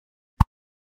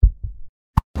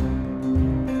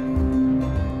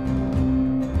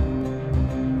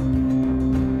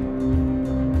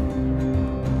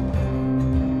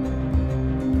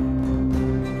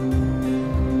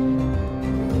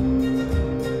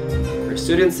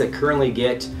students that currently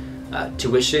get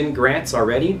tuition grants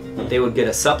already, they would get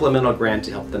a supplemental grant to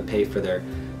help them pay for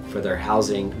their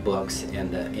housing, books,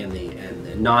 and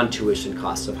the non-tuition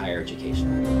costs of higher education.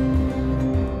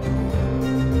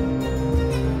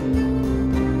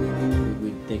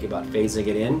 We think about phasing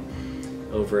it in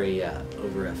over a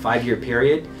 5-year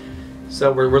period.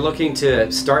 So we're looking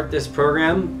to start this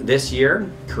program this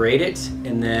year, create it,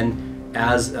 and then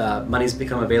as monies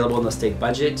become available in the state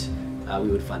budget, we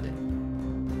would fund it.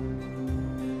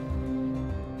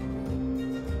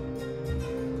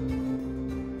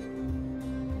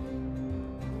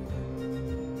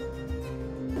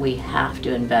 We have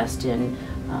to invest in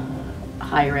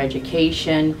higher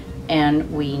education,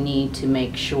 and we need to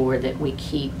make sure that we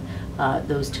keep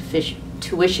those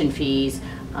tuition fees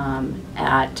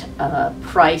at a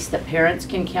price that parents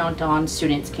can count on,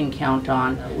 students can count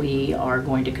on. We are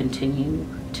going to continue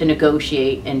to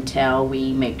negotiate until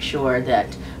we make sure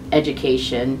that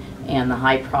education and the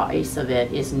high price of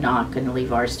it is not going to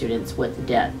leave our students with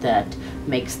debt that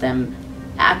makes them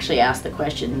actually ask the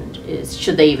question,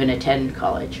 should they even attend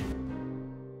college?